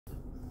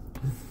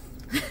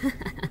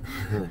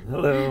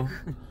Hello.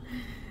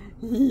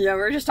 Yeah, we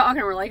were just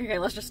talking. We're like, okay,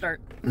 let's just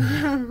start.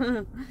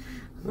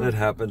 That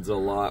happens a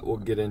lot. We'll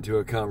get into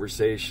a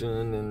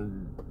conversation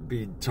and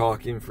be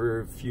talking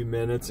for a few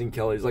minutes, and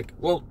Kelly's like,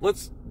 well,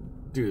 let's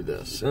do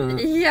this.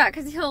 Yeah,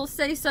 because he'll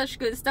say such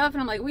good stuff,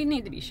 and I'm like, we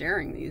need to be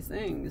sharing these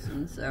things.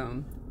 And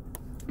so,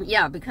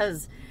 yeah,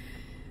 because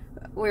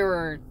we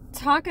were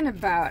talking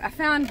about, I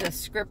found this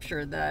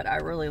scripture that I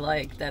really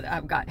like that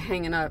I've got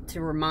hanging up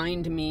to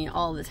remind me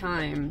all the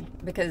time,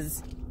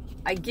 because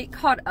I get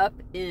caught up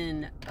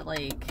in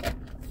like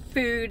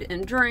food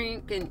and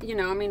drink, and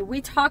I mean, we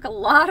talk a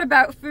lot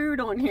about food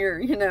on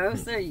here,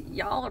 so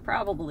y'all are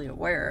probably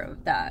aware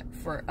of that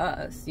for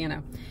us,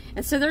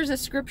 and so there's a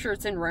scripture,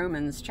 it's in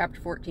Romans chapter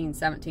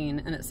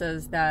 14:17, and it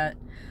says that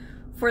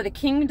for the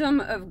kingdom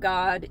of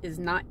God is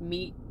not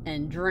meat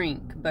and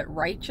drink, but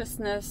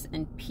righteousness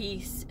and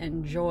peace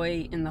and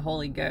joy in the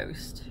Holy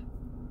Ghost.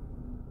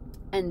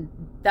 And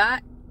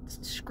that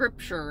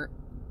scripture,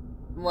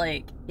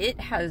 like, it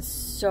has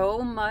so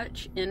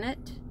much in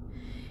it.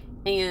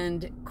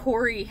 And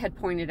Corey had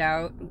pointed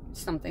out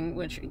something,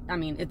 which, I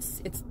mean,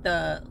 it's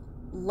the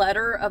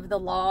letter of the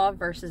law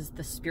versus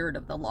the spirit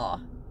of the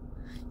law.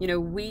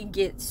 We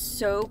get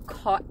so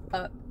caught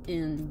up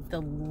in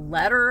the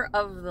letter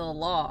of the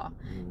law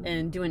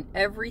and doing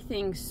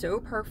everything so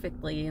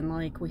perfectly, and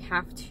like we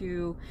have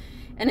to,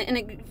 and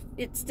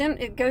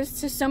it goes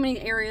to so many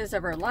areas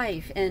of our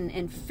life,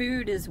 and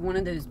food is one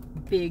of those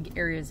big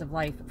areas of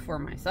life for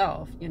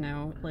myself.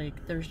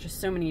 Like there's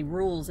just so many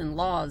rules and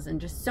laws and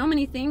just so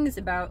many things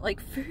about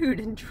like food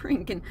and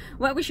drink and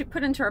what we should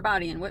put into our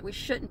body and what we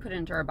shouldn't put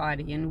into our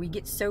body, and we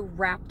get so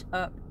wrapped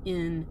up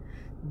in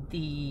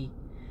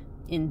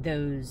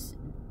those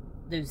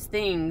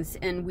things,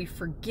 and we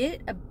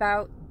forget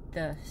about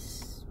the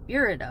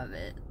spirit of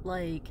it.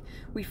 Like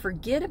we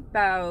forget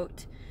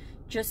about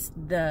just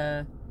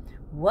the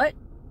what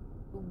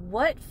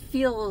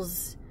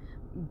feels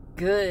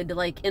good,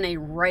 like in a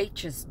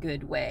righteous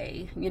good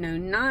way,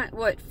 not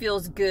what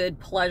feels good,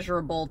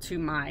 pleasurable to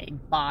my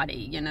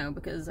body,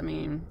 because I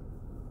mean,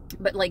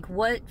 but like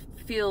what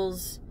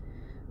feels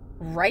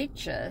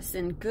righteous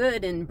and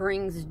good and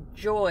brings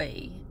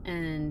joy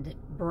and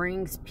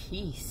brings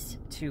peace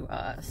to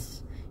us.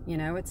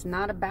 It's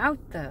not about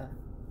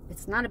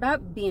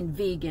being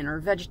vegan or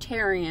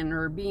vegetarian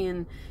or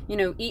being,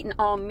 eating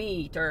all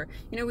meat, or,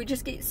 we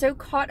just get so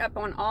caught up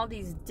on all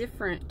these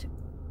different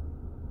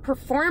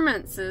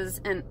performances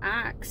and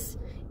acts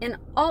in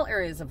all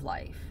areas of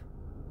life.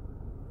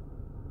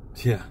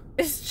 Yeah.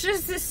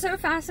 It's so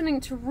fascinating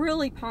to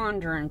really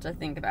ponder and to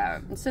think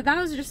about. And so that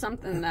was just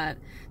something that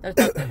I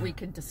thought that we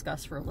could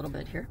discuss for a little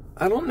bit here.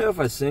 I don't know if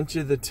I sent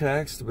you the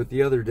text, but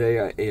the other day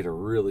I ate a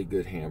really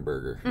good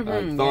hamburger.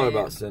 I thought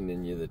about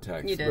sending you the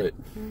text, you did.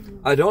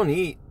 But I don't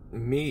eat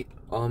meat.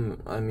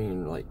 I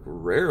mean, like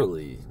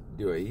rarely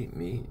do I eat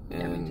meat,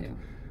 and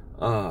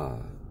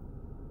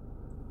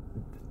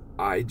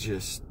I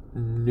just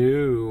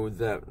knew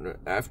that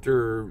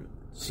after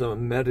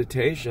some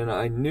meditation,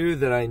 I knew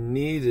that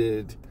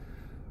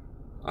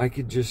I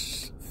could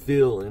just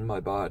feel in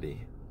my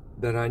body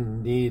that I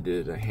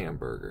needed a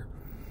hamburger.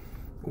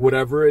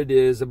 Whatever it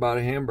is about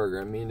a hamburger,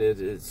 I mean,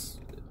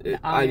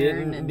 I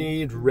didn't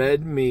need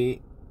red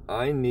meat.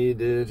 I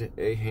needed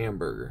a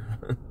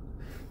hamburger.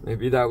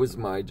 Maybe that was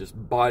my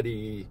just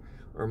body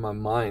or my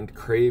mind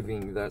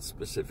craving that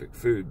specific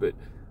food, but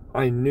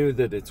I knew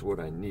that it's what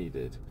I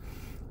needed.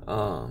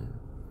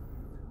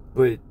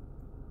 But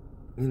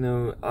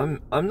I'm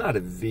not a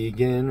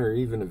vegan or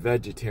even a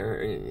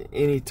vegetarian,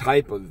 any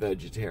type of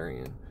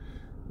vegetarian,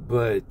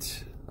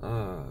 but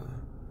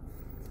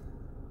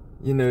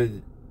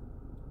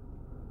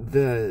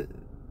the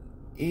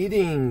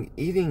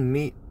eating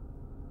meat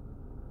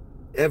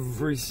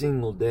every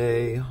single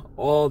day,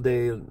 all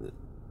day,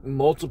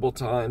 multiple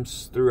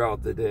times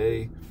throughout the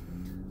day,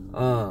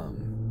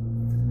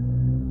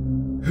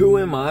 who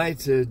am I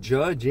to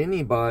judge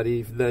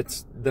anybody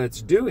that's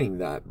doing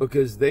that?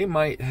 Because they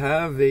might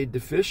have a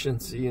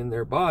deficiency in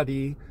their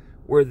body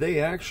where they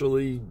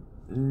actually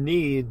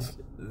need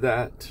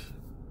that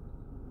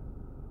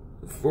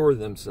for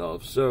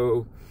themselves.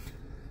 So,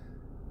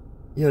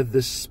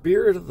 the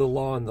spirit of the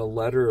law and the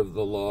letter of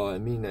the law, I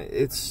mean,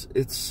 it's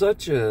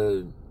such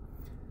a,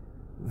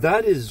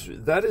 that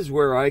is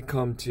where I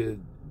come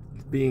to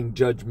being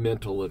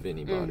judgmental of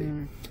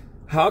anybody.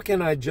 How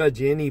can I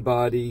judge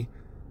anybody?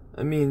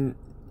 I mean,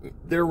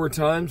 there were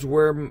times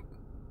where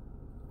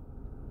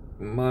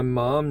my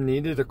mom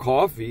needed a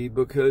coffee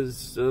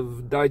because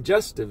of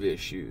digestive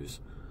issues.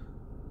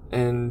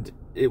 And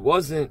it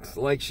wasn't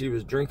like she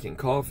was drinking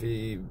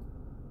coffee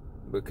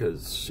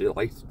because she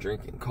liked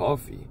drinking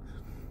coffee.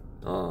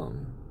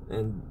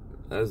 And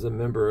as a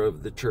member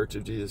of the Church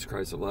of Jesus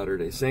Christ of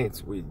Latter-day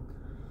Saints, we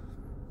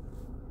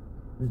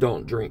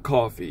don't drink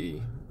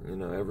coffee,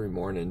 every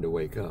morning to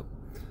wake up.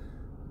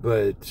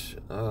 But,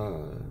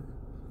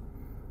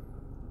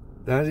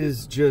 that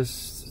is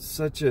just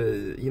such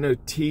a,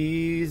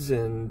 teas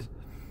and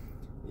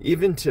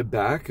even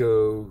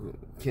tobacco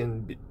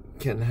can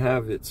can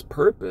have its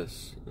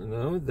purpose. You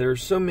know,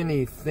 there's so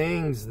many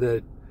things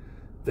that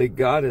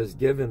God has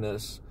given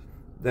us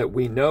that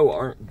we know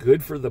aren't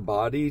good for the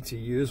body to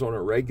use on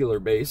a regular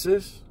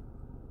basis,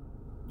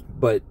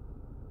 but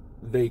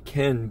they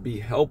can be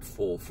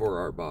helpful for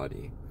our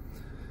body.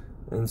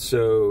 And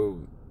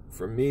so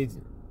for me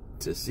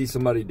to see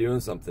somebody doing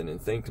something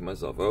and think to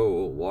myself, oh,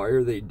 well, why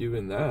are they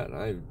doing that?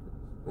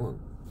 Who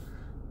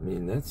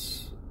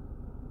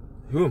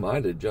am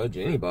I to judge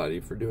anybody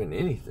for doing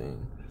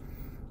anything?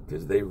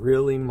 Because they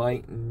really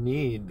might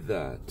need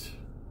that.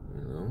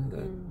 You know,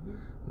 that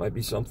might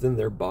be something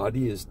their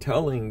body is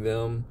telling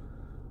them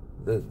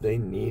that they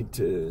need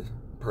to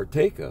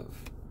partake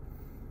of.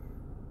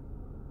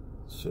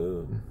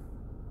 So,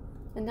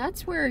 and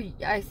that's where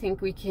I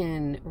think we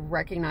can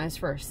recognize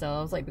for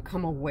ourselves, like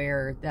become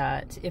aware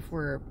that if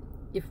we're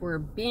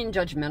being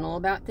judgmental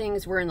about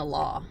things, we're in the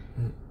law.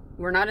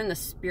 We're not in the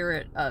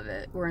spirit of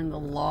it. We're in the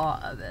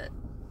law of it.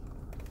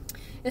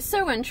 It's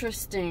so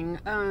interesting.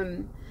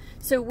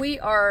 So we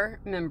are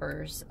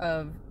members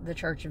of the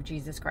Church of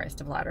Jesus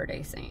Christ of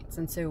Latter-day Saints.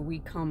 And so we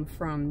come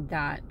from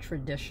that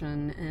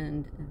tradition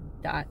and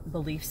that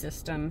belief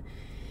system.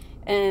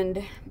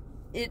 And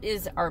it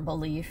is our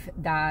belief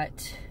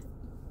that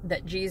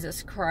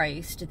Jesus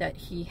Christ, that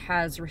he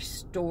has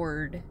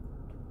restored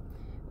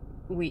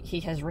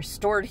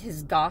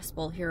his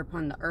gospel here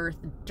upon the earth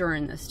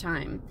during this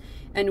time.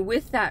 And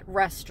with that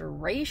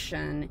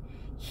restoration,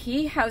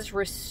 he has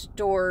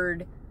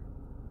restored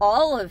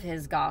all of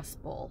his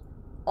gospel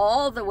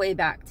all the way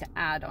back to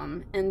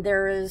Adam. And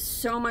there is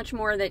so much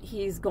more that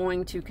he's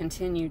going to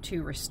continue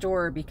to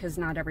restore, because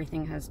not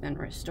everything has been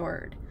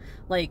restored.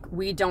 Like,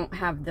 we don't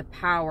have the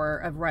power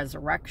of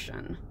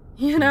resurrection.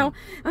 You know,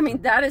 I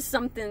mean, that is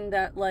something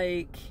that,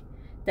 like,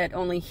 that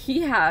only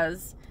he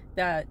has,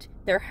 that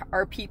there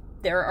are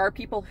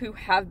people who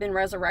have been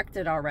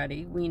resurrected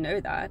already. We know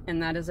that, and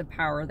that is a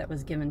power that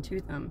was given to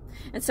them.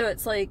 And so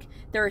it's like,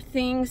 there are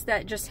things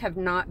that just have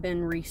not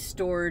been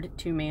restored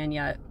to man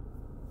yet.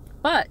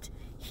 But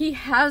he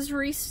has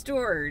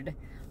restored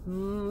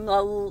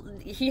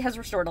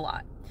a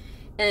lot.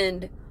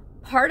 And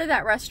part of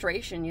that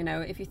restoration, you know,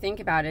 if you think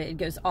about it, it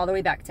goes all the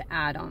way back to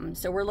Adam.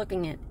 So we're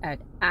looking at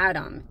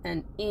Adam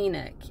and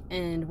Enoch,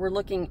 and we're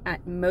looking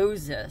at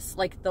Moses,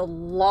 like the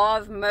law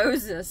of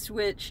Moses,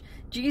 which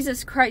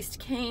Jesus Christ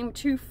came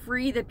to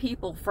free the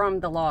people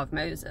from the law of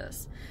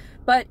Moses.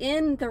 But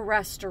in the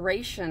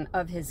restoration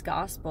of his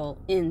gospel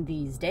in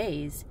these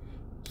days,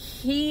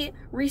 he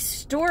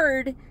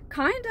restored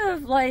kind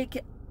of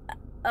like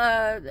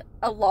a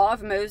law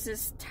of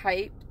Moses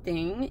type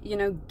thing, you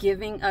know,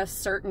 giving us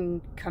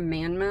certain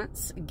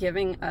commandments,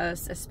 giving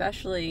us,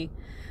 especially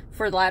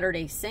for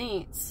Latter-day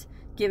Saints,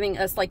 giving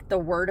us like the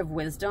word of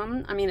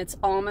wisdom. I mean, it's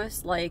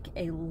almost like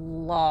a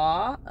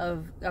law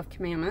of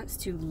commandments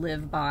to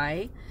live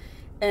by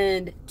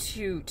and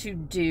to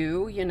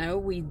do. You know,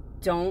 we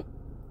don't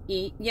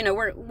eat, you know,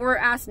 we're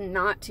asked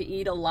not to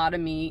eat a lot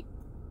of meat.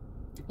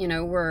 You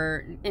know,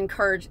 we're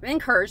encouraged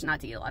not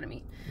to eat a lot of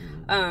meat.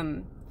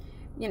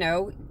 You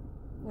know,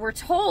 we're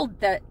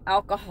told that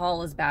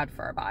alcohol is bad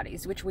for our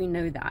bodies, which we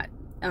know that.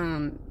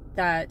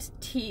 That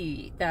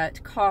tea,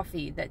 that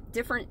coffee, that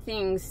different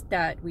things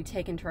that we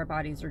take into our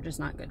bodies are just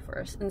not good for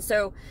us. And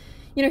so,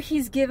 you know,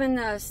 he's given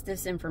us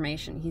this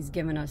information. He's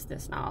given us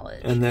this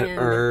knowledge. And that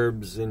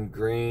herbs and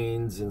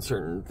grains and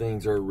certain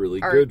things are really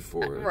good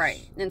for us.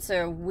 Right. And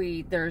so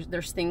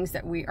there's things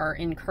that we are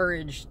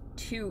encouraged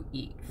to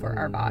eat for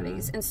our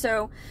bodies. And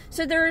so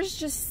there's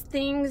just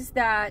things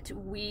that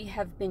we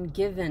have been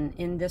given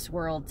in this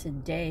world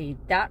today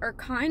that are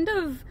kind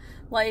of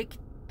like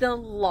the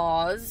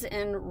laws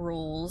and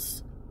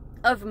rules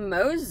of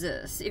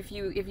Moses, if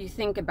you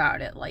think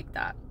about it like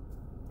that.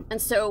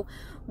 And so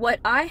what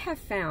I have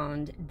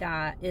found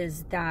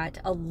is that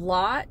a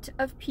lot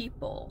of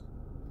people,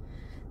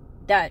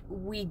 that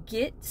we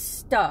get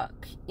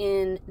stuck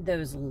in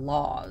those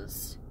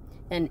laws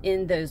and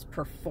in those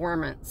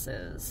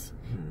performances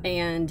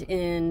and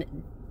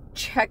in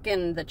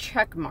checking the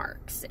check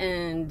marks,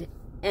 and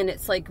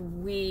it's like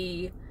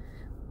we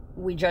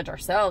judge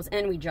ourselves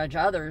and we judge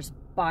others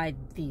by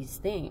these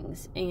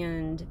things,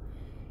 and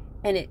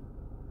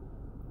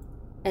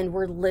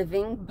we're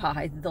living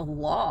by the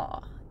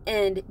law.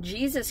 And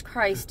Jesus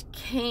Christ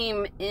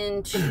came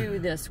into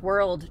this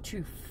world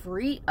to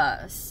free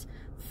us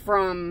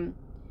from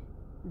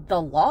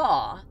the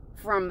law,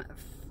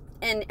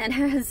 and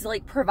has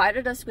like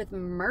provided us with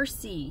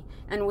mercy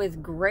and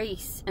with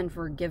grace and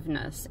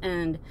forgiveness,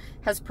 and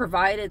has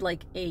provided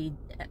like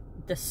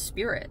the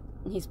Spirit.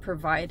 He's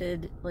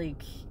provided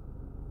like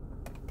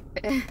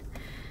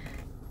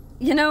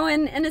you know,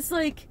 and it's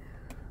like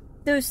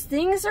those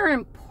things are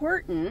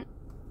important.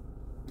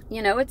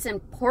 You know, it's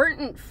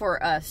important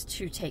for us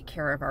to take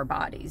care of our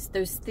bodies.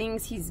 Those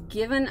things, he's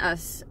given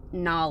us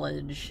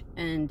knowledge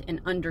and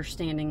an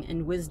understanding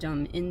and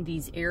wisdom in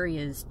these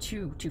areas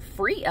to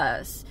free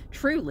us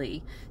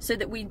truly, so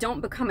that we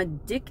don't become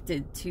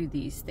addicted to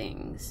these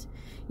things,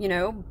 you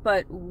know.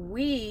 But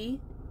we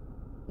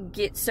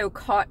get so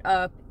caught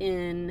up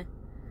in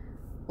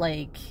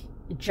like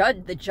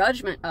the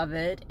judgment of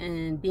it,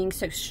 and being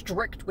so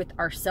strict with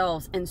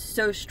ourselves and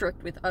so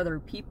strict with other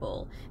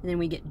people, and then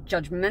we get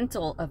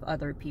judgmental of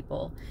other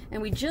people,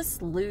 and we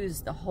just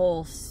lose the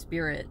whole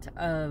spirit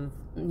of,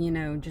 you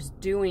know, just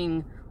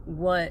doing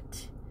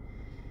what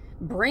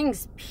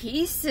brings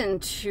peace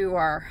into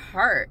our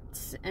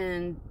hearts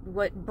and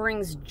what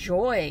brings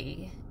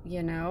joy.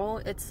 You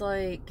know, it's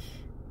like,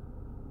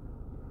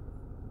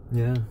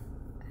 yeah,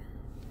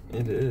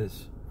 it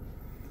is.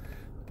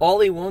 All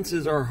he wants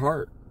is our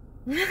heart.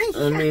 Yeah,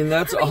 I mean,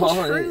 that's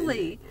all.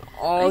 Truly,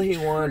 all he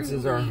wants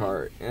is our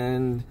heart,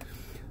 and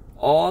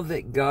all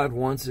that God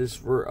wants is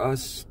for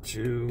us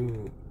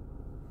to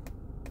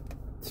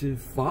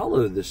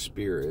follow the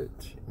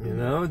Spirit. You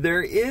know,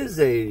 there is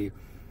a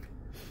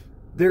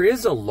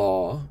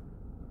law.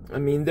 I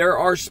mean, there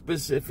are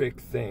specific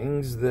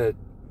things that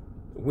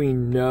we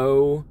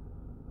know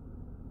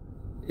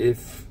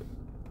if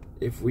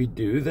we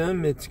do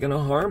them, it's going to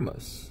harm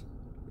us,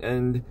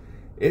 and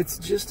it's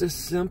just a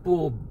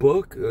simple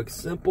book, a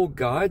simple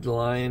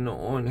guideline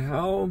on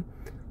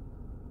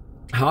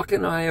how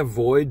can I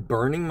avoid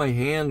burning my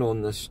hand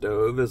on the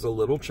stove as a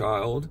little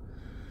child.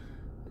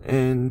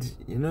 And,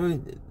 you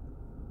know,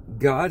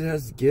 God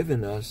has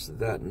given us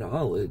that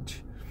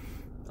knowledge.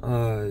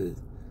 And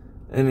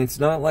it's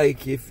not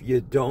like if you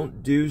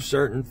don't do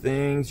certain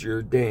things,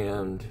 you're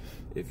damned.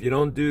 If you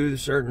don't do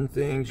certain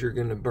things, you're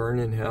going to burn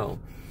in hell.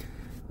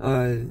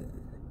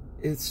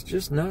 It's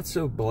just not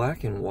so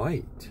black and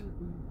white.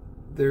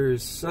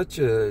 There's such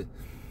a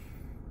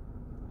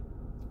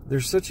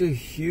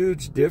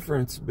huge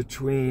difference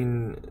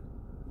between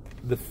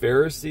the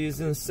Pharisees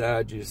and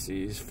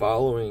Sadducees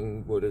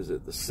following,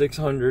 the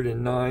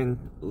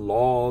 609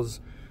 laws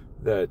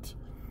that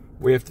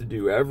we have to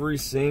do every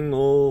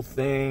single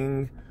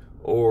thing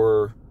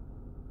or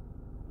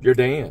you're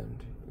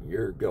damned,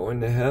 you're going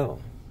to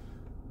hell.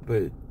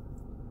 But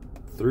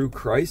through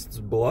Christ's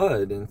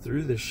blood and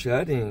through the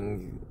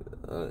shedding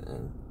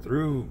and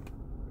through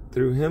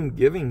him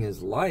giving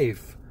his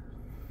life,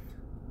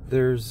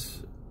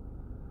 there's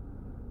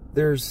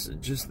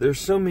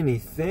so many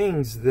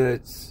things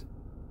that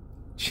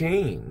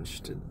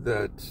changed,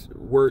 that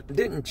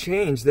didn't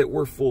change, that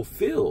were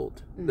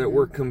fulfilled, that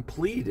were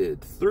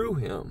completed through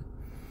him.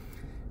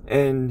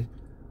 And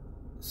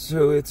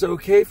so it's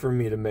okay for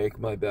me to make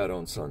my bed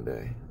on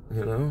Sunday,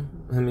 you know?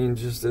 I mean,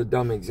 just a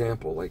dumb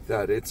example like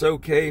that. It's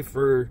okay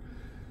for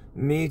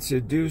me to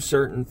do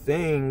certain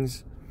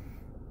things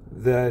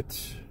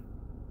that,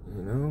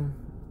 you know,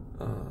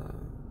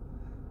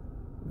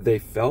 they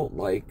felt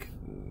like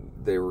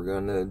they were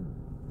going to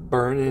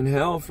burn in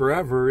hell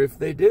forever if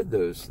they did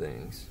those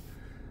things.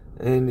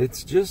 And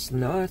it's just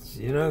not,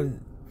 you know,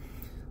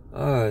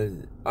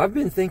 I've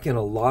been thinking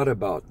a lot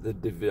about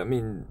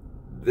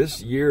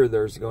this year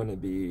there's going to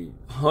be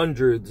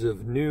hundreds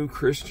of new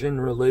Christian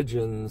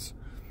religions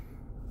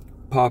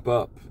pop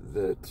up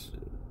that,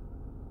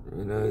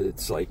 you know,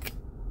 it's like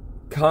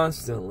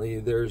constantly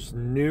there's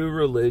new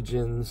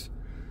religions,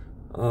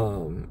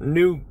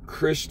 new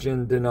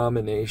Christian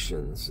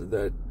denominations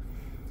that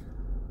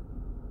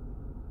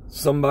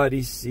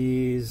somebody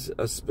sees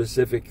a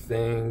specific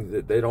thing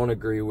that they don't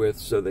agree with,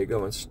 so they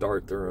go and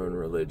start their own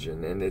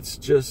religion. And it's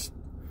just,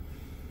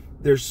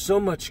 there's so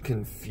much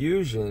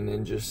confusion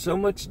and just so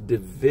much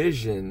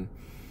division.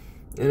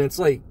 And it's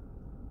like,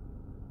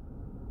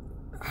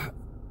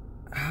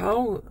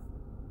 how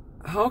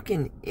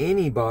can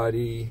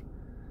anybody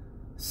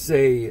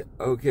say,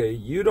 okay,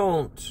 you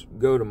don't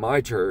go to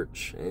my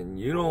church and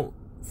you don't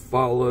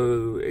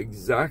follow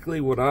exactly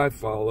what I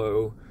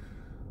follow.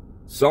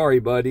 Sorry,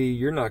 buddy,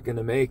 you're not going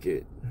to make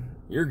it.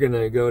 You're going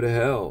to go to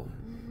hell.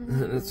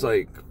 And it's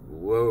like,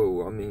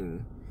 whoa, I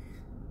mean,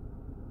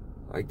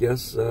 I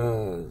guess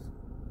I'm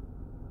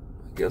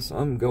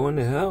going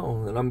to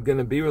hell, and I'm going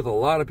to be with a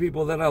lot of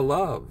people that I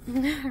love,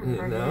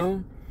 you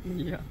know?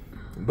 Yeah.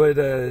 But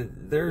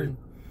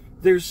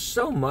there's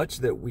so much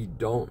that we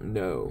don't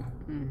know.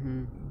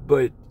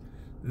 But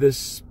the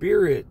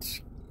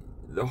Spirit,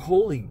 the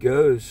Holy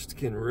Ghost,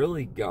 can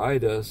really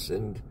guide us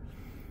and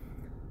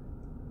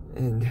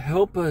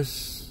help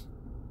us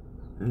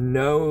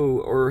know,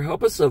 or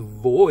help us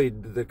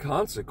avoid the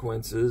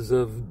consequences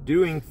of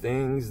doing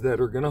things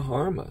that are going to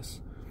harm us.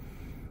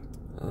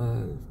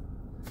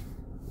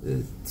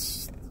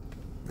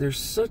 There's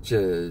such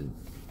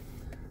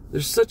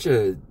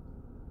a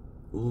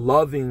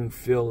loving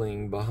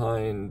feeling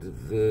behind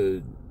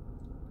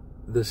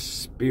the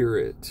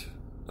spirit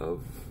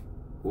of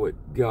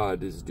what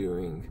God is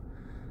doing,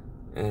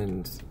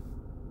 and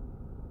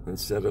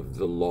instead of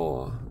the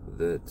law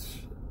that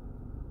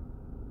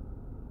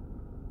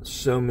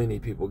so many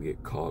people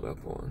get caught up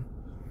on.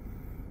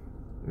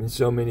 I mean,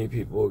 so many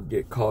people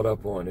get caught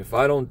up on, if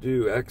I don't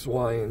do X,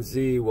 Y, and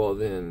Z, well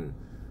then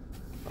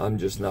I'm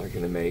just not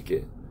going to make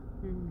it.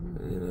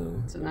 You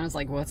know. So then it's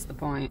like, what's the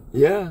point?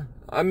 Yeah.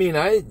 I mean,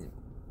 I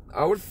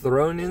would have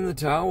thrown in the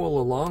towel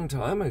a long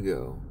time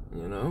ago,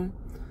 you know.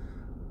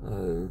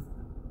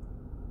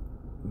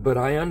 But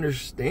I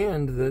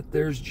understand that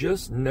there's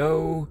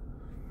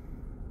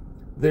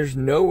there's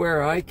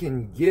nowhere I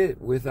can get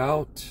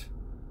without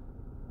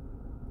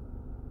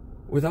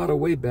a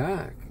way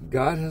back.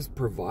 God has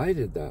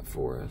provided that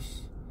for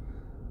us.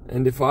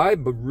 And if I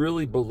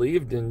really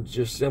believed in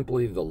just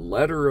simply the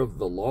letter of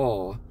the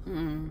law,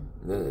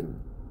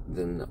 then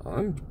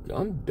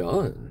I'm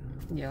done.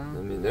 Yeah.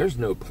 I mean, there's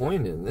no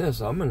point in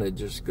this. I'm going to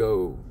just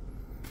go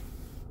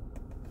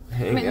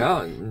hang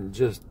out and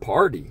just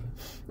party.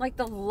 Like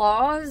the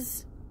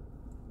laws,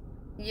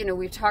 you know,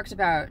 we've talked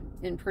about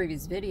in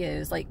previous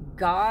videos, like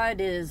God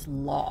is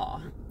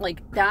law.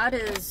 Like that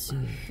is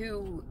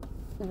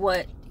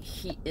what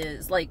he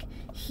is. Like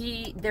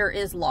there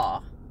is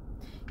law.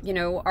 You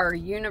know, our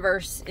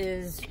universe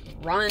is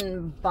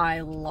run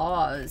by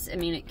laws. I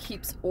mean, it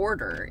keeps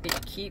order.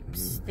 It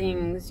keeps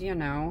things, you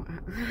know,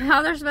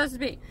 how they're supposed to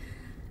be.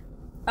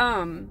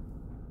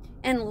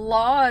 And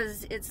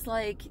laws, it's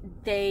like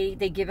they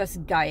give us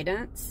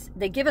guidance.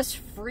 They give us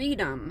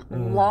freedom.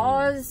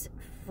 Laws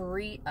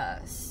free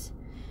us.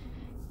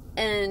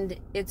 And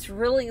it's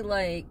really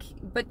like,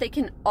 but they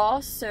can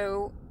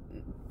also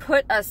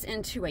put us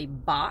into a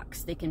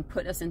box. They can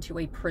put us into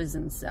a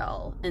prison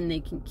cell, and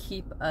they can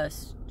keep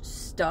us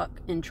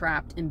stuck and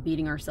trapped and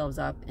beating ourselves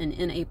up and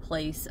in a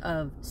place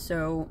of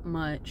so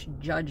much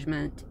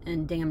judgment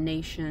and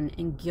damnation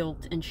and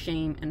guilt and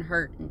shame and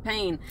hurt and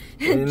pain.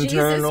 And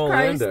internal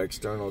and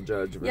external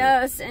judgment.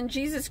 Yes, and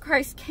Jesus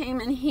Christ came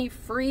and he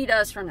freed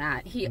us from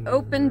that. He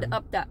opened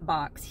up that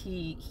box.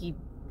 He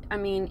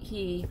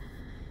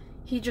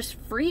just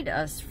freed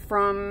us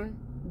from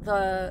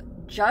the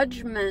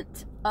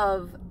judgment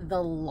of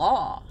the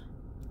law.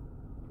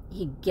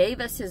 He gave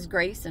us his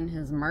grace and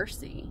his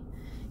mercy.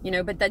 You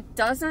know, but that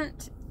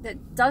doesn't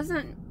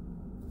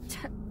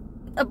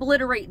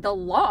obliterate the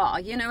law.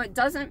 You know, it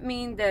doesn't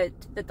mean that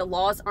the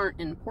laws aren't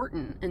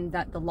important and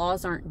that the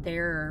laws aren't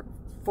there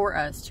for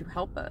us to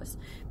help us.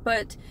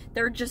 But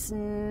they're just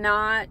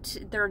not,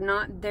 they're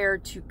not there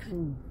to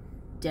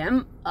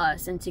condemn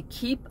us and to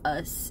keep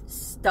us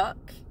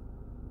stuck,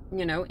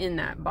 you know, in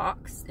that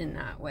box in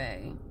that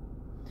way.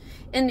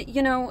 And,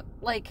 you know,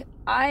 like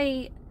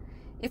I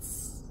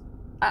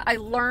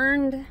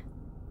learned,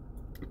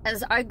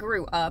 as I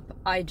grew up,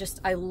 I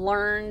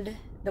learned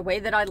the way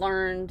that I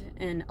learned,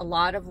 and a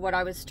lot of what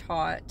I was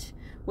taught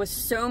was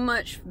so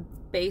much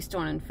based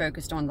on and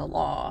focused on the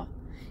law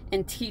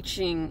and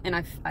teaching, and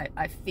I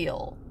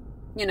feel,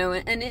 you know,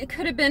 and it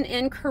could have been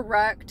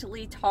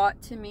incorrectly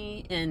taught to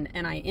me, and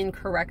I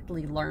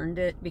incorrectly learned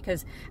it,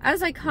 because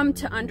as I come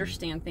to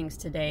understand things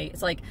today,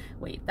 it's like,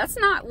 wait, that's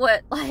not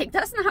what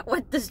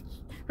the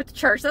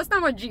church, that's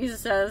not what Jesus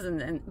says,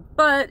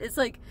 but it's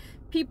like,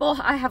 people,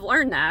 I have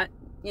learned that,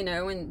 you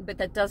know, but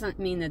that doesn't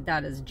mean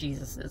that is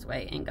Jesus's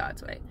way and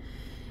God's way.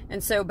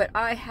 And so, but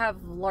I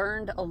have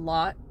learned a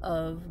lot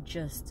of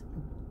just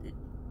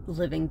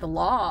living the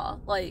law,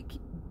 like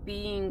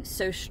being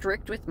so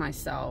strict with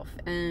myself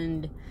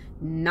and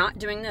not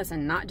doing this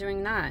and not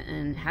doing that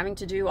and having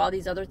to do all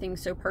these other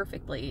things so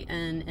perfectly.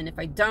 And if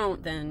I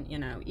don't, then, you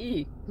know,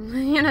 you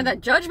know, that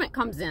judgment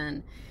comes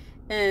in.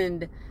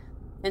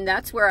 And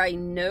that's where I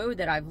know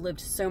that I've lived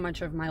so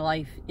much of my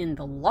life in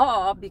the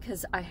law,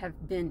 because I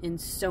have been in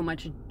so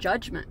much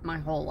judgment my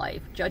whole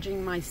life,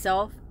 judging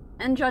myself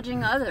and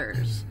judging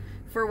others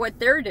for what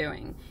they're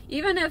doing.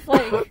 Even if,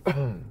 like,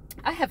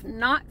 I have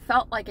not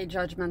felt like a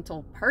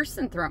judgmental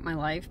person throughout my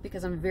life,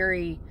 because I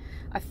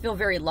feel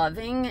very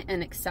loving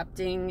and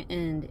accepting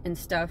and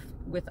stuff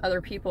with other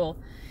people.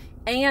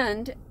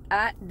 And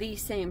at the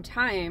same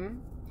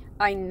time,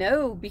 I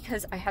know,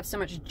 because I have so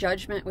much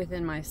judgment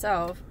within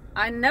myself,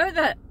 I know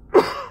that,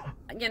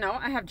 you know,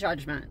 I have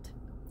judgment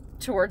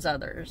towards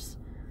others.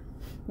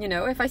 You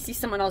know, if I see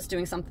someone else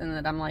doing something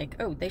that I'm like,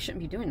 oh, they shouldn't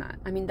be doing that.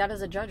 I mean, that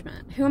is a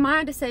judgment. Who am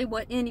I to say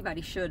what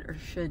anybody should or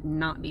should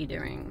not be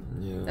doing?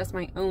 Yeah. That's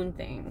my own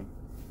thing.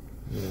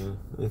 Yeah.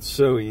 It's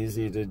so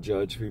easy to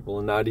judge people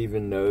and not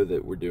even know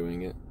that we're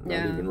doing it.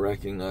 Not even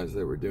recognize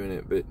that we're doing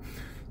it. But,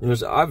 you know,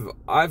 so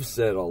I've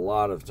said a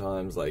lot of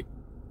times, like,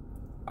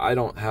 I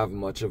don't have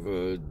much of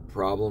a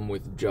problem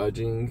with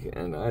judging,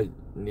 and I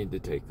need to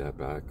take that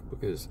back,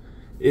 because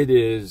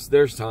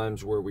there's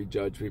times where we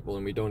judge people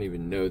and we don't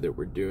even know that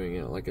we're doing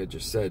it, like I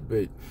just said.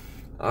 But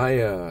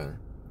I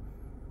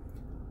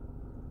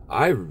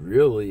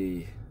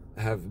really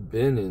have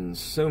been in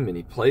so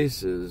many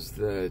places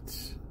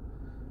that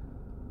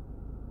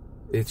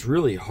it's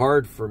really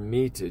hard for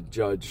me to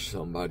judge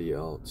somebody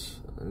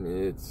else. I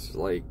mean, it's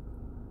like,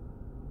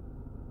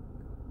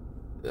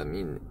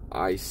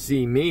 I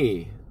see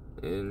me,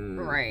 and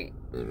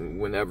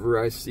whenever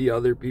I see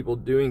other people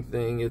doing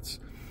things, it's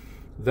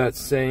that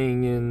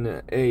saying in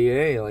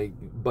AA, like,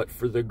 but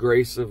for the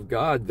grace of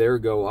God, there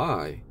go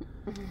I,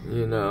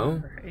 you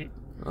know? Right.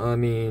 I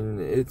mean,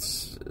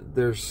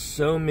 there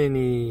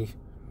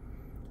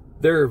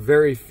are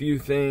very few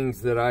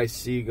things that I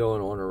see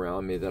going on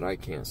around me that I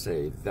can't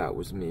say that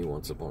was me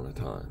once upon a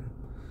time.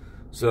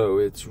 So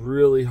it's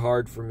really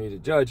hard for me to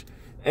judge.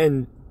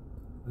 And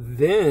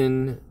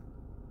then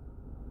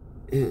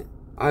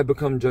I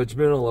become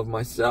judgmental of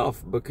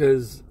myself,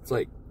 because it's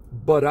like,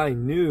 but I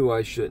knew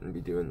I shouldn't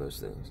be doing those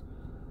things.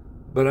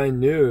 But I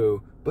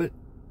knew, but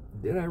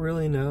did I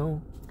really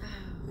know?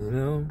 You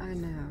know? I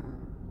know.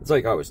 It's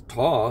like I was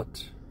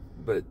taught,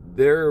 but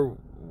there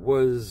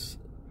was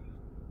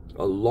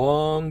a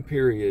long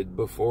period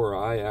before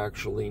I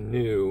actually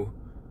knew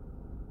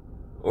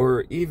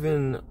or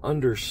even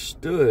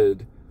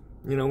understood.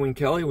 You know, when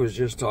Kelly was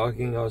just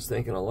talking, I was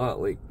thinking a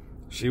lot like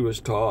she was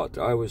taught,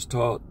 I was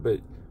taught,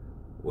 but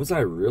was I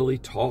really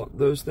taught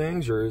those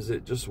things, or is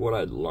it just what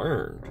I'd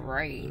learned?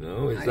 Right. You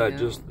know, is that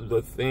just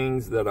the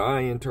things that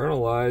I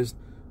internalized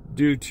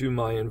due to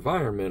my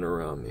environment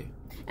around me?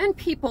 And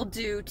people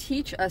do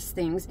teach us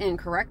things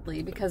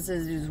incorrectly because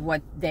this is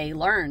what they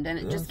learned, and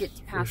it just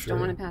gets passed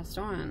on and passed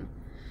on.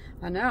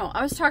 I know.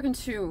 I was talking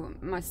to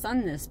my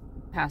son this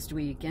past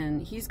week,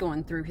 and he's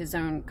going through his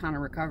own kind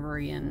of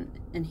recovery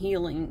and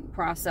healing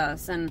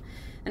process, and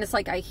it's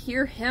like I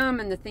hear him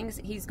and the things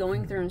that he's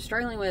going through and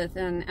struggling with,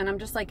 and I'm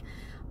just like,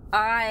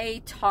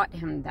 I taught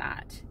him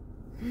that,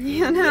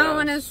 you know.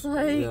 And it's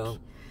like,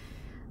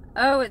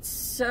 oh, it's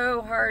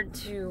so hard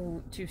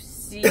to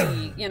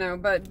see, you know.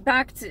 But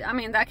back to, I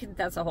mean,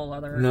 that's a whole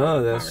other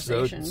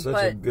conversation.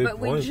 Such a good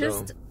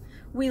point,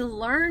 we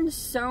learn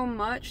so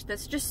much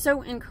that's just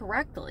so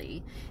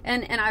incorrectly,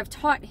 and I've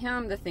taught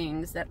him the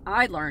things that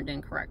I learned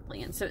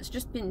incorrectly, and so it's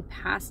just been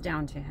passed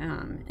down to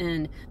him.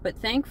 But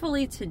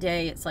thankfully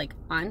today it's like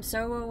I'm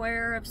so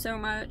aware of so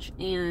much,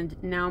 and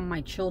now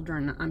my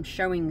children, I'm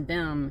showing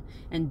them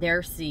and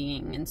they're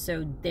seeing, and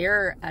so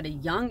they're at a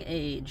young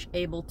age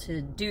able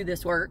to do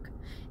this work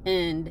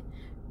and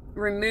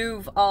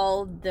remove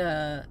all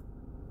the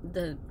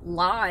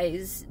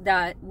lies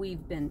that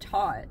we've been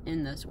taught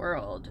in this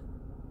world,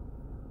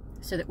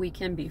 so that we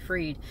can be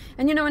freed.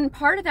 And you know, and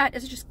part of that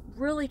is just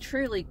really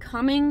truly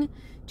coming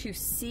to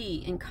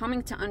see and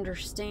coming to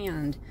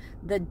understand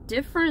the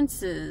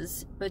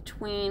differences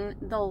between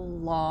the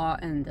law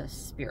and the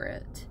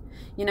spirit.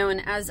 You know,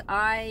 and as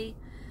I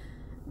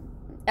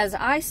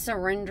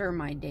surrender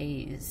my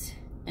days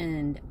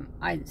and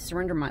I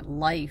surrender my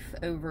life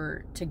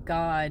over to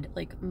God,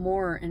 like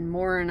more and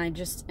more, and I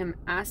just am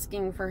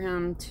asking for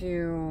him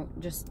to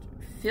just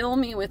fill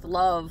me with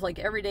love. Like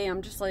every day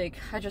I'm just like,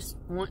 I just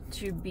want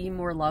to be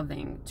more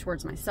loving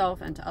towards myself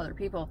and to other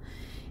people.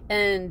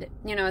 And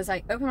you know, as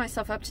I open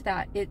myself up to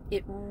that,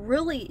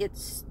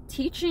 it's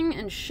teaching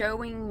and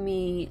showing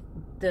me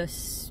the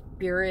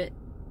spirit,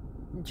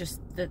 just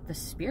the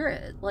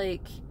spirit,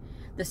 like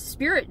the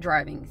spirit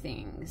driving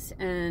things.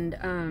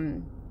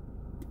 And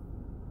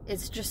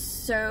it's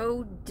just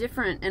so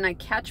different, and I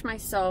catch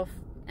myself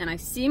and I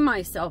see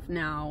myself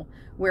now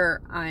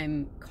where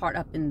I'm caught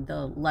up in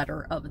the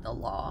letter of the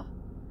law,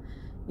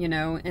 you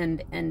know,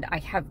 and I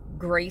have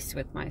grace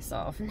with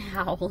myself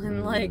now,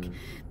 and like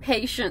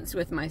patience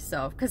with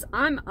myself, because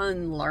I'm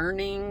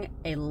unlearning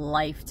a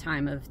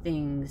lifetime of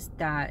things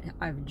that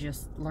I've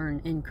just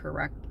learned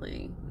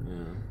incorrectly.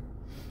 Yeah.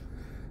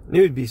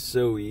 It would be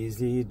so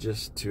easy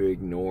just to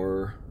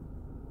ignore,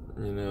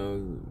 you know,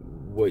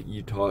 what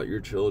you taught your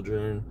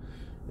children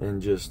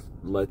and just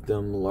let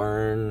them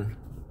learn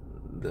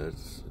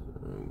that's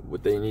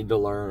what they need to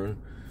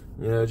learn,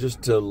 you know,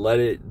 just to let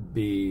it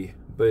be.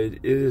 But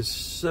it is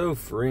so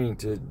freeing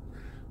to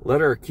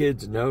let our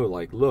kids know,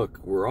 like, look,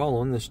 we're all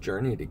on this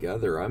journey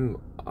together.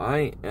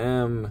 I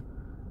am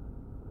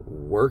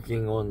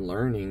working on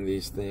learning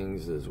these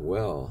things as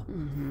well.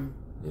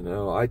 You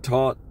know, I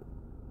taught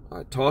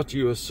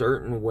you a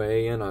certain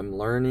way, and I'm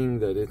learning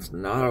that it's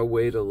not a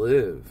way to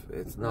live.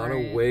 It's not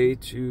a way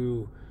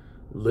to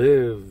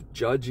live,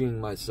 judging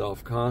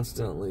myself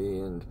constantly.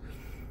 And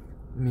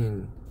I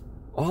mean,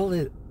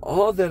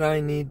 all that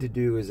I need to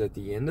do is, at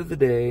the end of the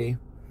day,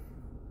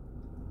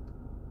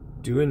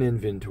 do an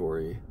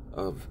inventory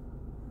of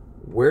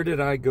where did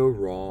I go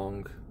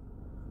wrong,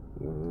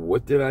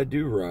 what did I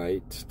do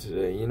right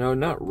today, you know,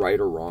 not right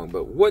or wrong,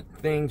 but what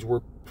things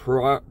were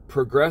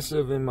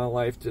progressive in my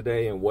life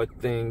today, and what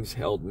things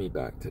held me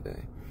back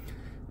today.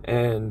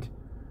 And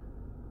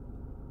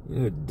you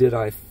know, did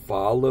I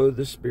follow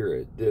the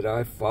Spirit? Did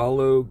I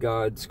follow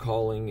God's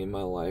calling in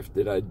my life?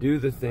 Did I do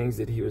the things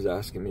that he was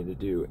asking me to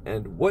do?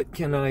 And what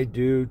can I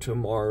do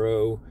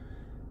tomorrow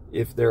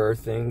if there are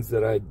things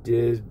that I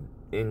did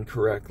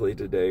incorrectly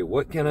today?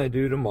 What can I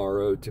do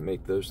tomorrow to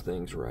make those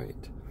things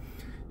right?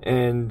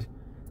 And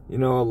you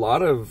know,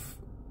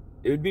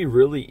 it would be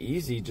really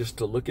easy just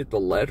to look at the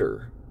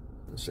letter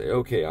and say,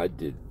 okay, I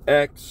did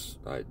X,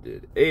 I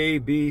did A,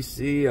 B,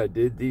 C, I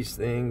did these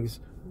things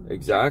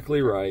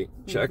exactly right.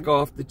 Check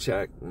off the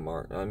check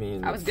mark. I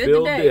mean, I was good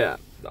today. Yeah,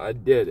 I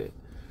did it.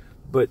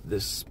 But the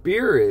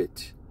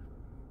Spirit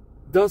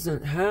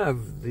doesn't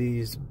have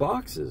these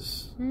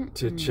boxes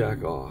to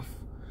check off.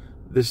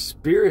 The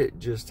Spirit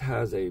just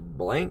has a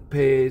blank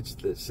page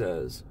that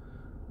says,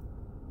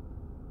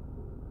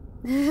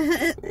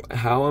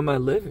 how am I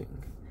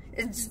living?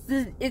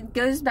 It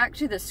goes back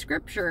to the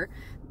scripture,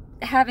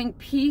 having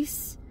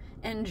peace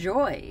and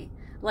joy.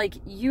 Like,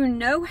 you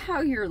know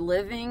how you're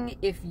living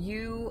if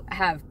you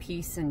have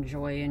peace and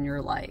joy in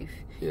your life.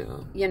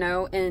 Yeah. You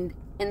know, and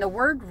the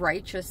word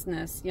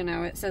righteousness, you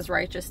know, it says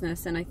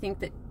righteousness, and I think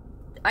that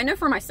I know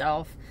for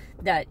myself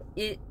that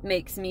it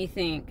makes me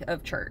think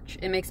of church.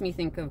 It makes me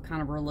think of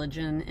kind of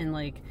religion and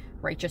like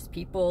righteous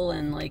people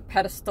and like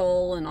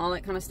pedestal and all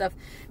that kind of stuff.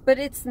 But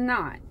it's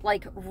not.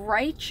 Like,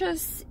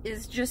 righteous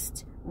is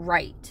just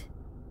right.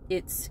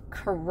 It's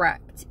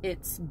correct.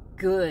 It's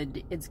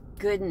good. It's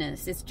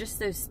goodness. It's just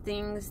those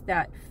things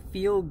that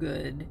feel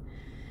good.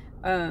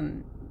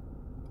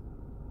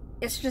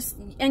 It's just,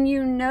 and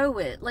you know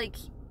it. Like,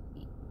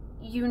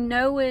 you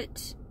know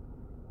it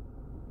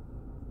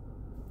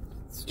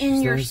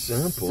in your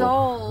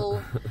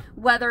soul,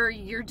 whether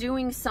you're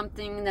doing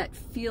something that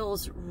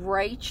feels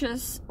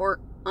righteous or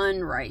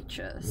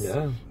unrighteous.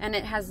 Yeah. And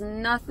it has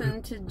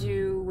nothing to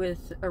do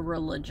with a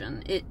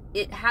religion.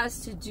 It has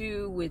to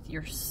do with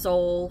your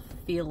soul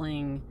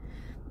feeling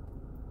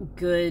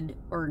good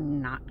or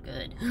not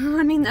good.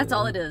 I mean, that's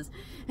all it is.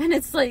 And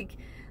it's like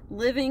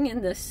living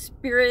in the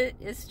Spirit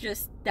is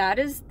just,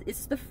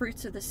 it's the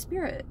fruits of the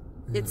Spirit.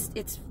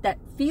 It's that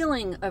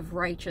feeling of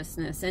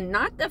righteousness, and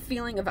not the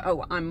feeling of,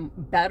 oh, I'm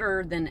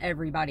better than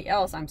everybody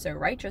else, I'm so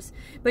righteous,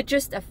 but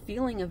just a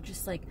feeling of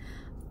just like,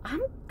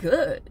 I'm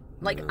good.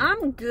 Like,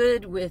 I'm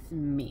good with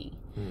me.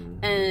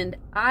 And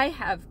I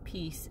have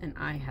peace and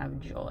I have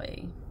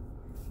joy.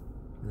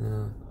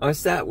 Yeah. I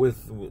sat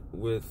with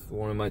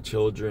one of my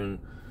children,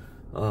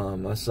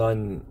 my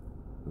son,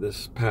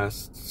 this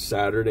past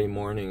Saturday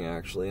morning,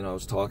 actually, and I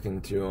was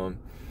talking to him,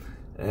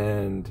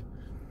 and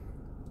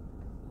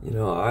you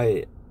know,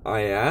 I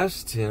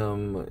asked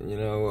him, you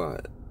know,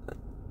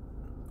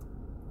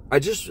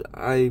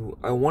 I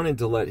wanted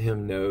to let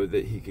him know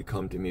that he could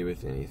come to me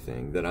with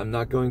anything, that I'm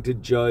not going to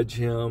judge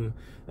him,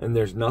 and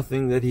there's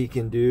nothing that he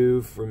can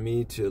do for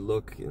me to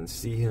look and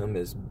see him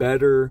as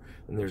better,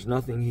 and there's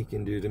nothing he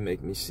can do to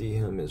make me see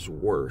him as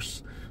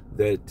worse,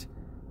 that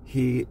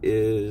he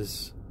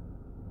is,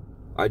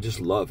 I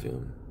just love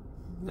him,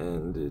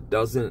 and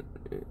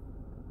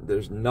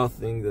there's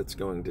nothing that's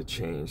going to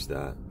change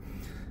that.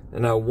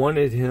 And I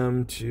wanted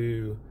him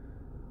to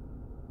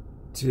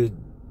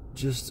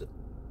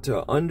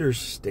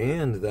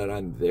understand that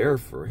I'm there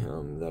for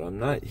him, that I'm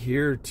not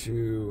here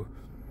to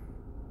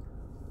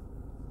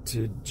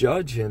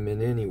judge him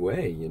in any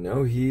way. You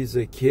know, he's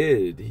a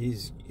kid,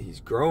 he's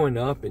growing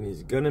up, and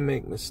he's gonna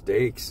make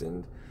mistakes.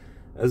 And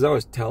as I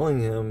was telling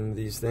him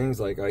these things,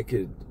 like, I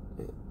could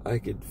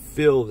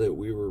feel that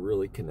we were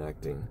really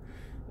connecting.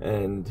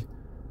 And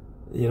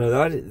you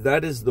know,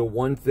 that is the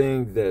one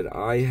thing that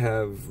I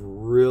have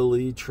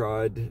really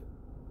tried.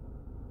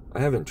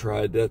 I haven't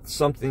tried. That's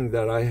something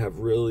that I have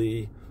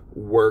really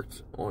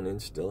worked on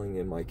instilling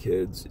in my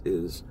kids,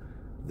 is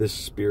this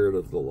spirit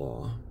of the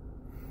law.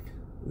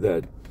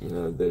 That, you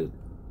know,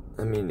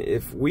 I mean,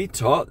 if we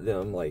taught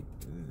them, like,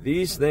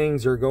 these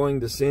things are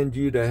going to send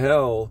you to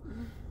hell,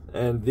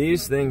 and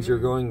these things are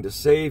going to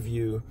save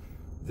you,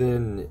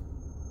 then,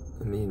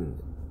 I mean,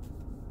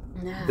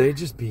 they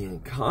just be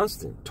in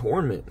constant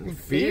torment and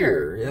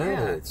fear.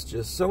 Yeah, it's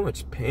just so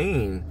much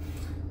pain.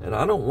 And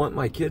I don't want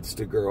my kids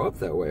to grow up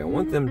that way. I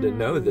want them to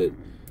know that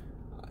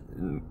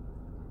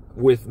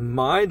with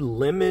my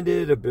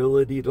limited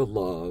ability to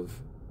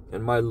love,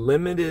 and my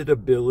limited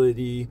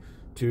ability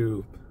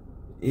to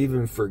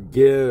even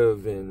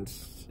forgive, and,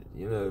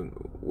 you know,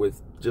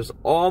 with just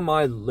all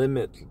my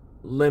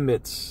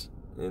limits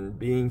in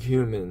being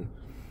human,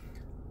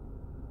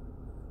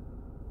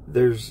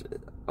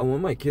 I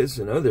want my kids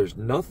to know there's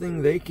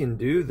nothing they can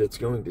do that's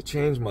going to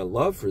change my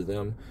love for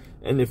them.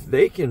 And if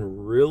they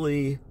can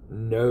really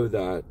know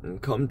that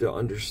and come to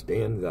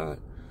understand that,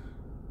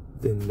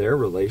 then their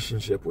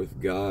relationship with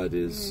God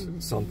is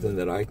something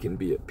that I can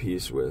be at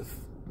peace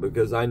with.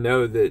 Because I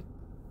know that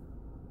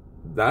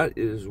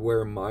is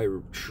where my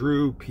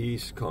true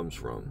peace comes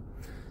from,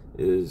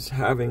 is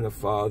having a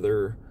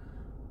Father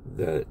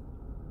that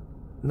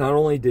not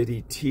only did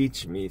he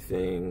teach me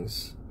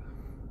things,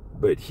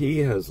 but he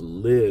has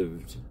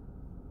lived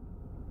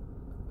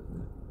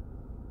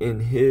in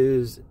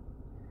his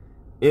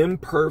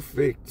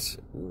imperfect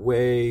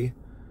way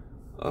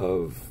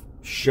of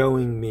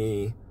showing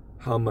me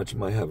how much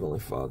my Heavenly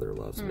Father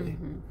loves me.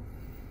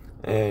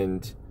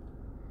 And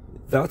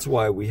that's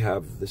why we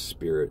have the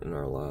Spirit in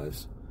our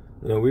lives.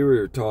 You know, we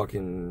were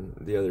talking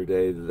the other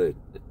day that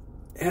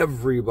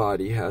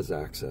everybody has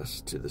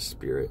access to the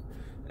Spirit.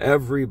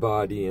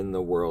 Everybody in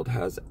the world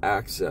has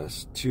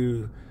access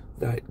to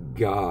that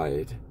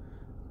guide,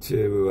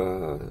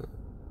 to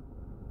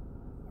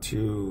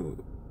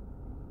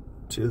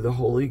the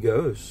Holy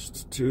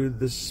Ghost, to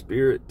the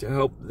Spirit, to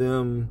help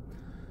them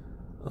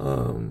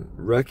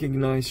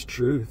recognize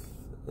truth,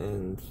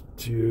 and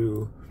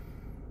to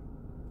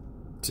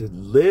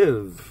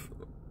live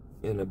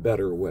in a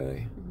better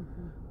way.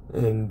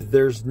 And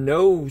there's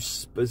no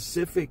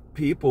specific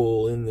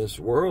people in this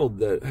world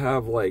that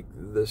have, like,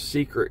 the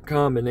secret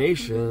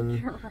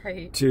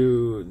combination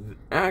to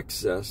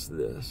access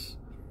this.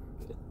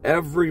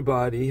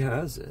 Everybody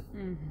has it.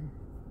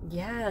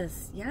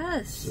 Yes,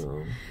 yes.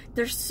 So,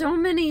 There's so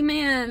many,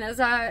 man, as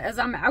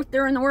I'm out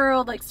there in the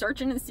world, like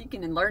searching and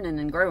seeking and learning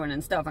and growing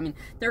and stuff. I mean,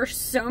 there are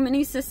so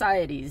many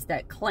societies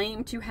that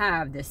claim to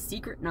have this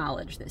secret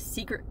knowledge, this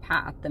secret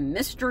path, the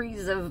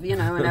mysteries of, you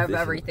know, and of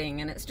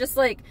everything. And it's just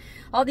like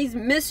all these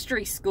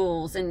mystery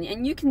schools,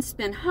 and you can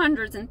spend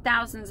hundreds and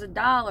thousands of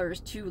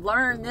dollars to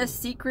learn this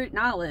secret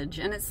knowledge.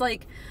 And it's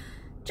like,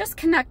 just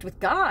connect with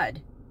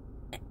God.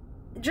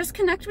 Just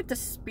connect with the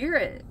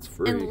Spirit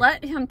and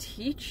let Him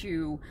teach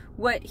you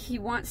what He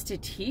wants to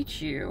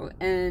teach you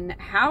and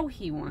how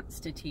He wants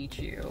to teach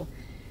you.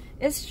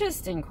 It's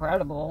just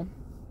incredible.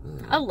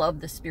 I love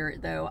the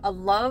Spirit, though. I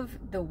love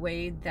the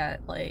way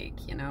that,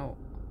 like, you know,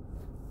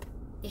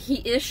 He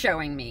is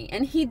showing me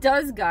and He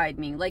does guide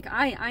me. Like,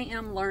 I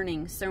am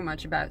learning so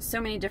much about so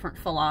many different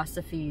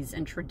philosophies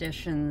and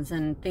traditions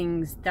and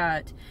things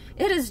that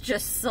it is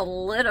just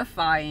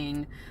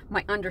solidifying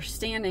my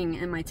understanding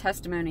and my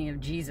testimony of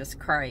Jesus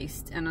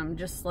Christ. And I'm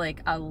just like,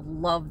 I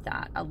love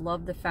that. I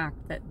love the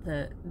fact that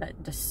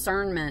that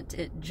discernment,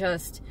 it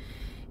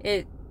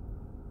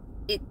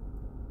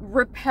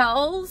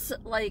repels,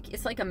 like,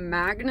 it's like a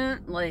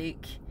magnet,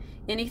 like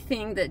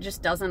anything that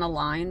just doesn't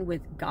align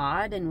with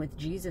God and with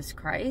Jesus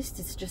Christ.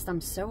 It's just,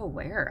 I'm so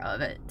aware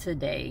of it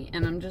today,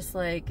 and I'm just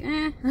like,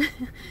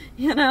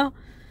 you know,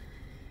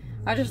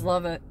 I just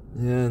love it.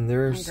 Yeah, and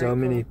there are so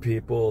many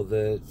people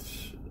that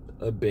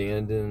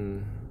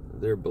abandon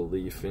their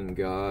belief in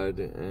God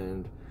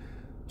and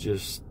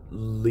just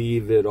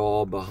leave it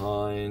all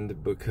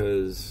behind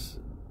because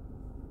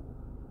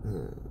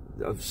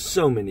of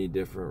so many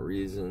different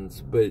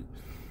reasons. But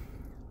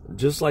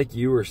just like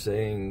you were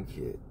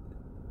saying,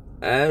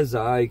 as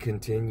I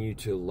continue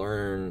to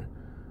learn,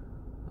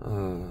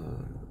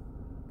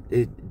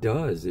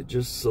 it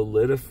just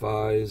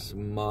solidifies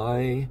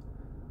my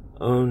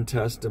own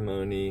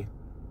testimony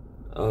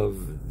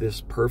of this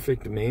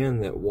perfect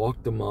man that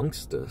walked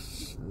amongst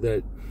us,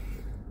 that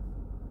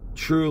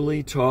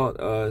truly taught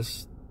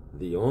us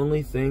the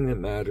only thing that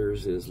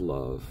matters is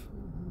love.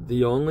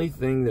 The only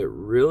thing that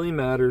really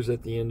matters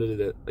at the end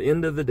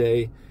of the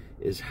day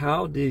is,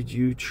 how did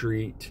you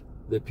treat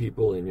the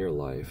people in your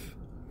life?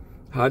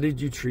 How did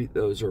you treat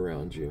those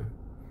around you?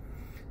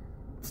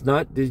 It's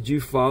not, did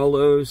you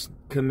follow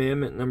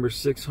commandment number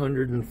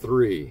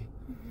 603?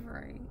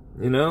 Right.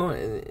 You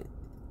know,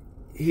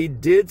 he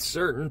did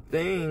certain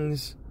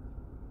things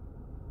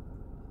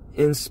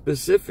in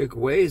specific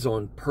ways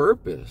on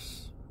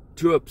purpose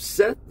to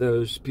upset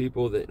those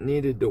people that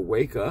needed to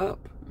wake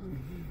up,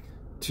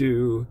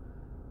 to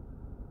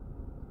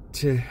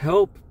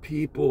help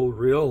people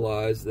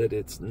realize that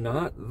it's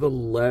not the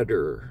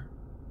letter,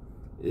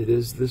 it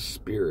is the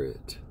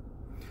Spirit.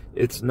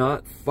 It's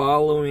not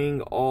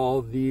following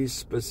all these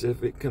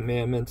specific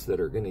commandments that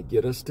are going to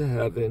get us to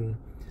heaven.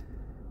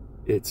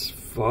 It's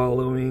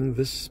following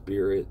the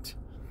Spirit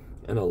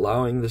and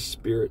allowing the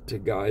Spirit to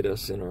guide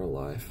us in our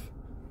life.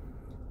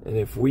 And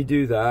if we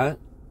do that,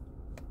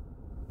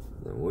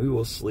 then we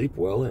will sleep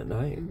well at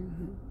night.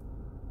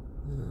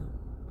 Yeah.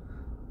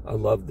 I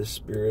love the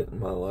Spirit in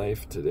my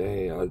life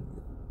today. I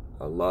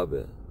love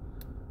it.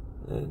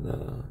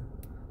 And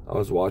I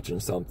was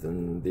watching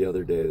something the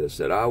other day that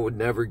said, I would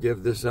never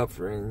give this up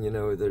for, and you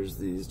know, there's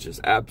these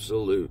just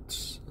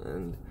absolutes.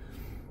 And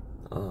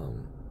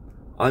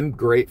I'm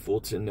grateful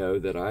to know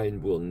that I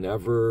will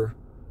never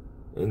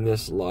in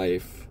this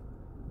life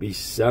be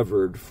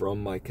severed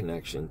from my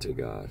connection to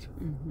God.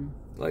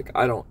 Like,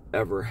 I don't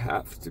ever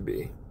have to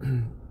be.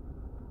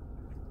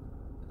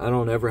 I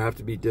don't ever have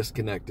to be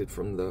disconnected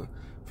from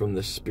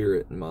the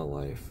Spirit in my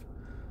life.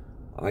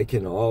 I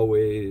can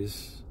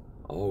always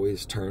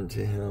turn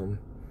to Him,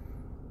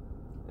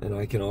 and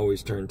I can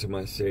always turn to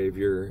my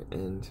Savior,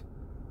 and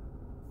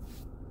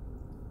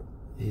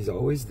He's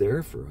always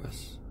there for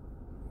us.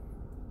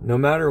 No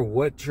matter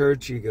what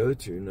church you go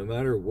to, no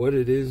matter what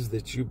it is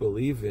that you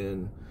believe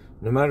in,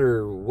 no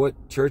matter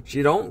what church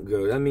you don't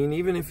go to. I mean,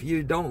 even if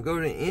you don't go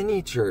to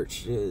any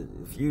church,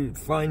 if you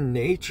find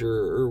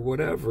nature or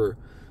whatever,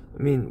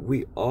 I mean,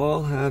 we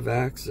all have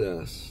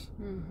access.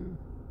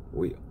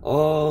 We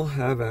all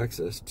have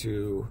access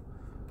to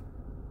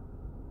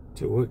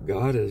what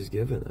God has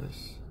given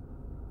us.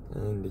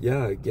 And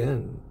yeah,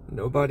 again,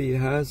 nobody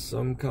has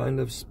some kind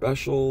of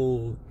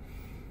special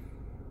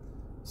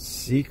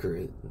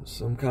secret,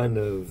 some kind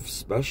of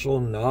special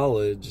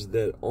knowledge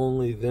that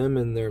only them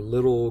and their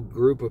little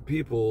group of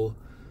people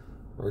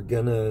are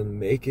gonna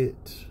make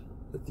it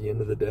at the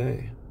end of the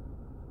day.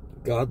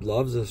 God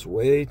loves us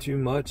way too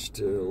much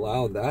to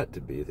allow that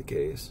to be the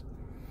case.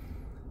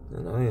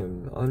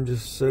 And I'm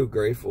just so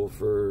grateful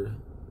for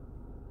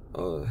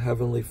a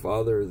Heavenly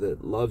Father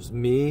that loves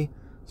me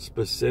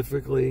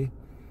specifically,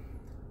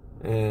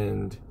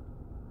 and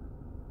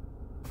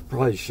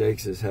probably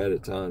shakes his head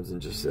at times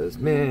and just says,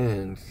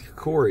 man,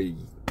 Corey,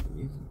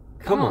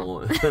 come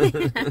on.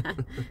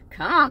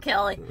 Come on,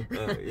 Kelly.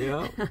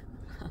 Yeah.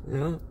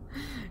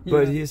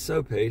 But he's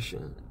so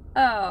patient.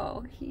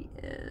 Oh, he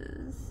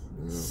is.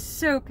 Yeah.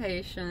 So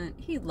patient.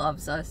 He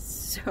loves us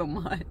so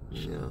much.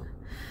 Yeah.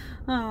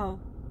 Oh.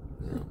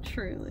 Yeah.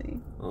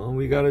 Truly. All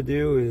we got to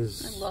do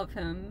is... I love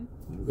him.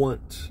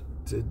 Want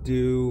to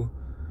do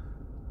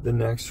the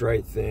next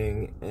right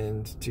thing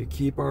and to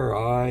keep our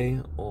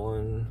eye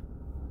on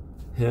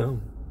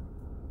him.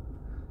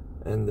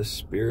 And the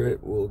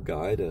Spirit will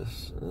guide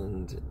us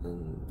and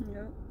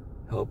Yep.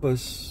 help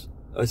us,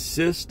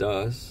 assist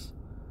us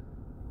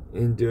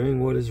in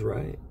doing what is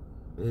right.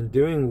 In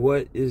doing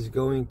what is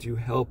going to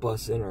help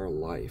us in our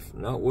life.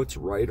 Not what's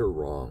right or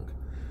wrong.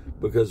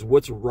 Because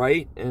what's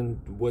right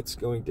and what's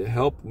going to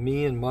help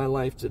me in my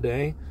life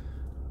today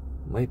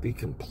might be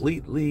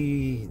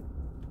completely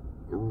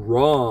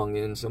wrong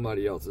in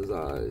somebody else's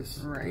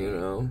eyes. Right. You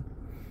know?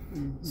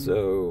 Mm-hmm.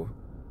 So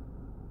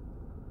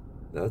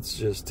that's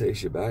just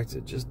takes you back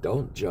to just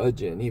don't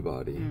judge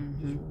anybody.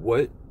 Mm-hmm. Just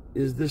what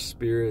is the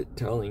Spirit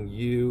telling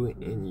you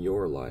in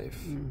your life?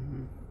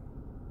 Mm-hmm.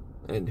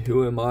 And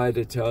who am I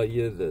to tell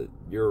you that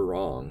you're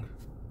wrong?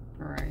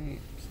 Right.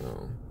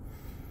 So,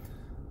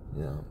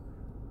 yeah.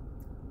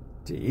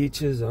 To each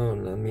his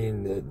own. I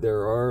mean,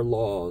 there are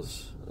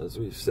laws, as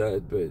we've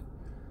said, but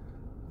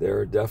there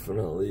are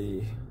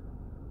definitely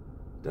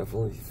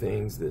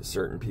things that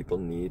certain people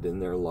need in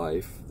their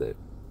life that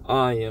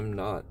I am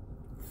not.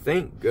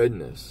 Thank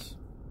goodness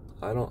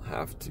I don't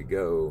have to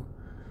go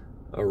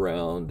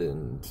around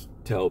and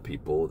tell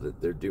people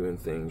that they're doing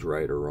things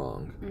right or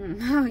wrong.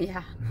 Oh,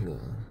 yeah.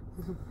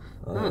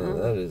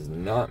 That is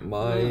not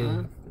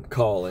my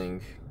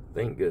calling.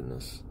 Thank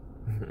goodness.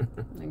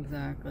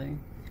 Exactly.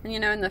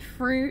 And and the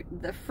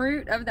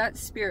fruit of that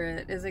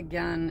Spirit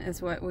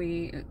is what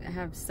we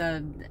have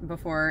said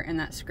before in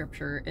that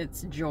scripture.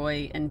 It's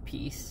joy and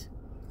peace.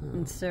 Yeah.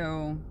 And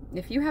so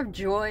if you have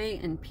joy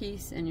and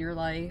peace in your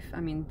life,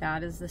 I mean,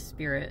 that is the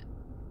Spirit.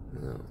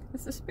 Yeah.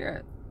 It's the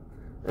Spirit.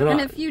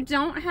 And if you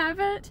don't have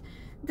it,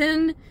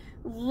 then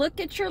look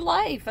at your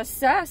life,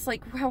 assess,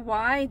 like,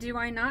 why do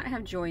I not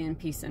have joy and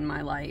peace in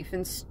my life?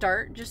 And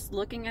start just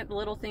looking at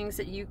little things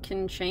that you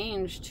can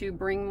change to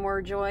bring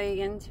more joy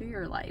into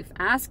your life.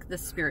 Ask the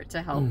Spirit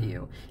to help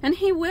you, and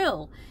He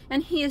will.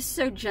 And He is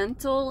so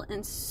gentle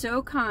and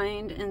so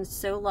kind and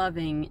so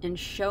loving in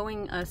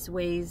showing us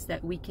ways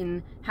that we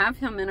can have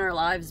Him in our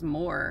lives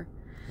more.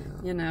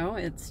 Yeah.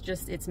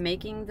 It's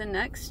making the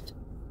next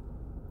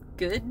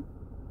good,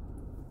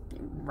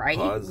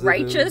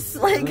 righteous,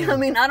 like, I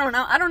mean, I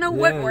don't know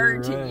what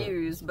word to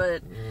use,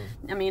 but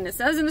I mean, it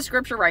says in the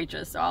scripture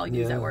righteous, so I'll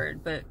use that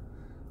word, but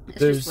it's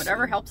just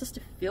whatever helps us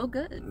to feel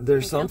good.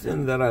 There's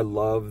something that I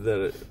love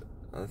that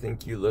I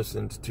think you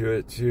listened to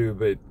it too,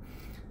 but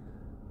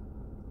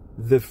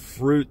the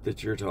fruit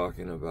that you're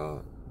talking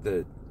about,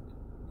 that,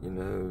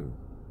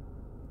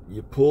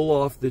 you pull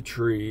off the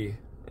tree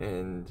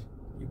and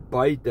you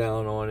bite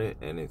down on it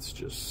and it's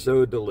just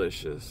so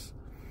delicious.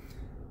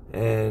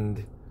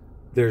 And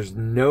there's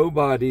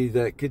nobody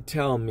that could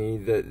tell me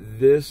that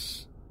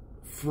this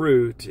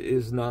fruit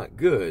is not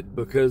good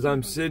because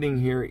I'm sitting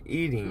here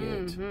eating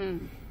it.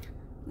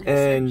 Mm-hmm.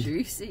 And so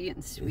juicy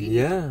and sweet.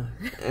 Yeah.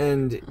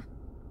 And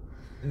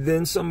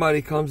then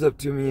somebody comes up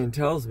to me and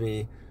tells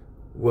me,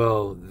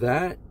 well,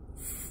 that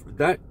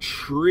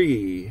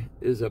tree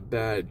is a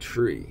bad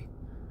tree.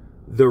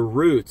 The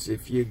roots,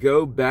 if you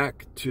go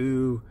back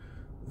to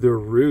the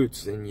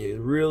roots and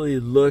you really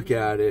look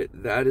at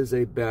it, that is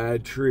a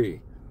bad tree.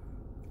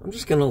 I'm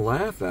just going to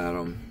laugh at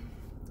them.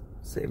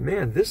 Say,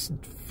 man, this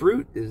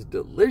fruit is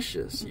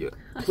delicious.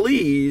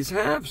 Please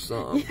have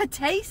some. Yeah,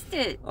 taste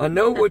it. I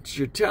know what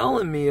you're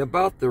telling me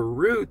about the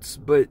roots,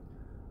 but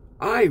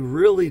I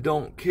really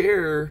don't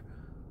care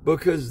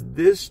because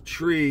this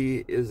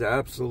tree is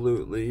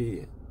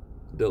absolutely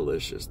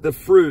delicious. The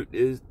fruit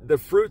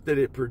that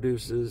it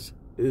produces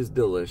is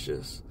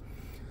delicious.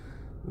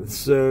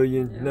 So,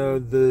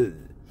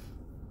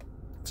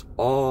 it's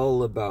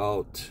all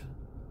about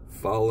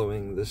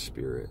following the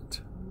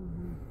Spirit.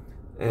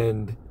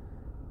 And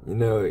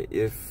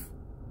if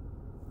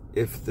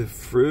the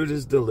fruit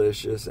is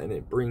delicious and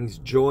it brings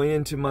joy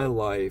into my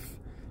life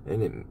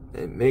and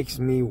it makes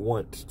me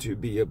want to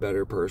be a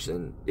better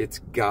person, it's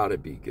gotta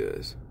be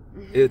good.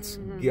 It's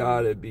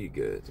gotta be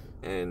good.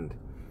 And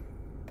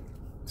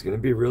it's gonna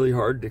be really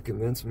hard to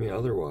convince me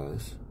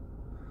otherwise.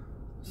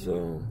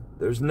 So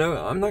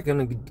I'm not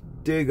gonna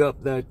dig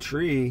up that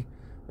tree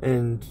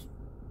and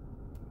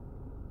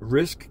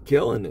risk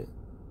killing it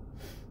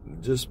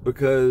just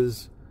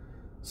because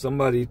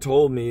somebody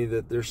told me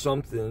that there's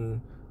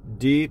something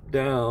deep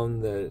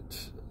down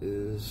that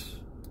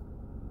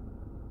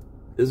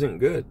isn't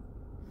good,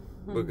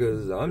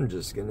 because I'm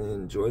just going to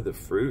enjoy the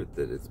fruit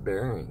that it's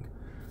bearing.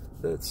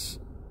 That's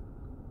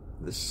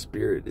the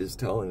Spirit is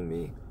telling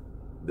me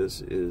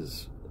this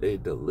is a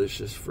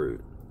delicious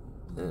fruit,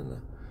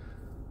 and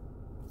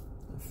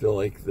I feel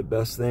like the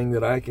best thing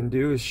that I can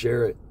do is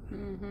share it.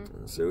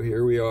 And so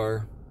here we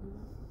are,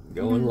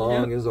 going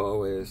long as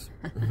always.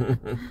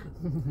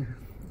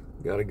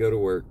 Gotta go to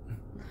work.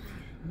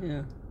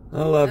 Yeah.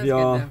 I love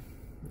y'all.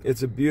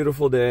 It's a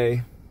beautiful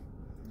day.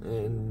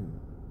 And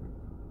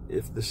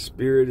if the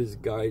Spirit is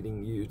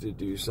guiding you to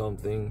do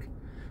something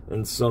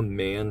and some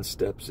man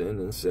steps in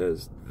and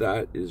says,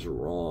 that is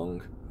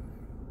wrong,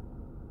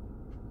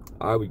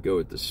 I would go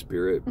with the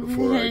Spirit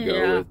before I go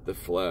Yeah. with the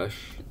flesh.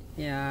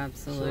 Yeah,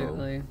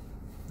 absolutely.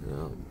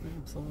 Yeah.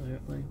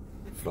 Absolutely.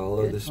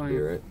 Follow Good the point.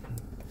 Spirit.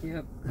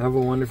 Yep. Have a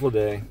wonderful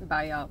day.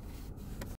 Bye, y'all.